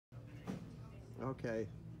Okay.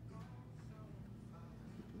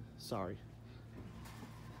 Sorry.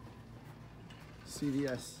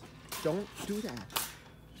 CVS. Don't do that.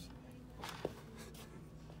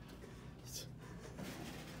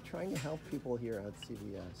 Trying to help people here at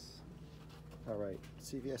CVS. All right,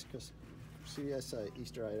 CVS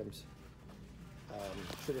Easter items.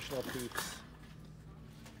 Traditional peeps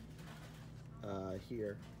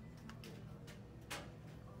here. I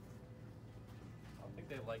don't think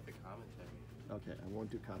they like the commentary. Okay, I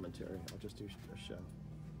won't do commentary. I'll just do a show.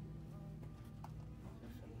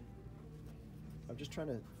 I'm just trying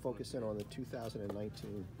to focus in on the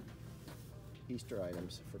 2019 Easter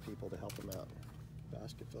items for people to help them out.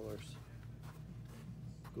 Basket fillers,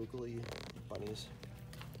 googly bunnies.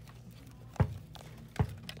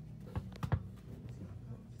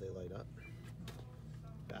 They light up.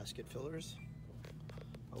 Basket fillers.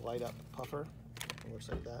 A light up puffer. It looks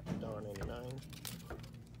like that. $1.99.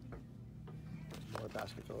 More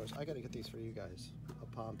basket fillers. I gotta get these for you guys. A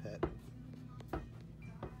palm pet.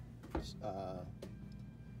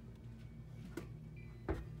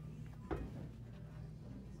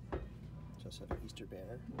 Just have an Easter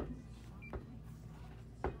banner.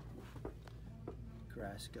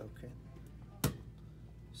 Grass okay.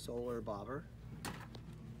 Solar bobber.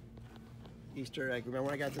 Easter egg. Remember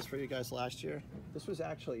when I got this for you guys last year? This was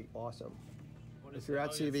actually awesome. If you're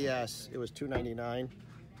at CVS, it was $2.99.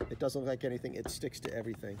 It doesn't look like anything. It sticks to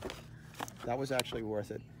everything. That was actually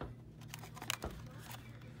worth it.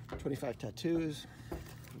 25 tattoos.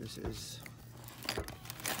 This is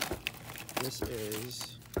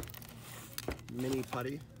mini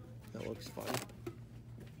putty. That looks fun.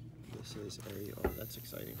 This is a, oh, that's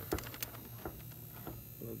exciting.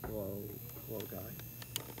 Little glow guy.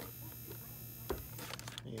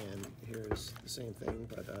 And here's the same thing,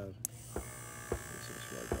 but this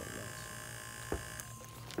is really going nuts.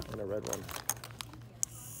 And a red one.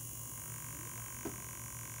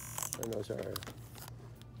 And those are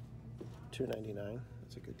 $2.99.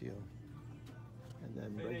 That's a good deal. And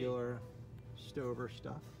then regular Stover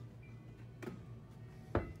stuff.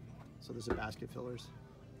 So there's a basket fillers.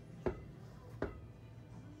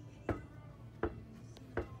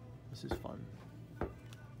 This is fun.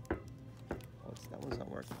 Oh, that one's not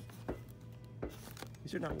working.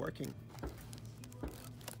 These are not working. Okay.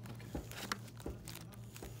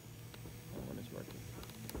 That one is working.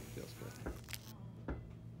 Feels good.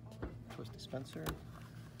 Twist dispenser.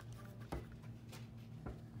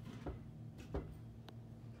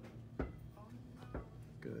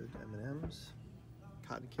 Good M&Ms.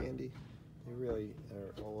 Cotton candy. They really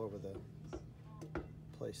are all over the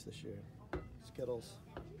place this year. Skittles.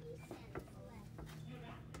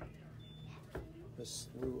 A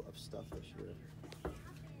slew of stuff this year.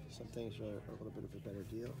 Some things are a little bit of a better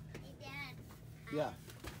deal. Hey Dad. Yeah.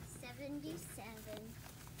 77.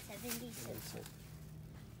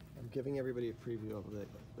 I'm giving everybody a preview of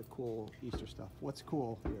the cool Easter stuff. What's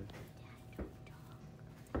cool here?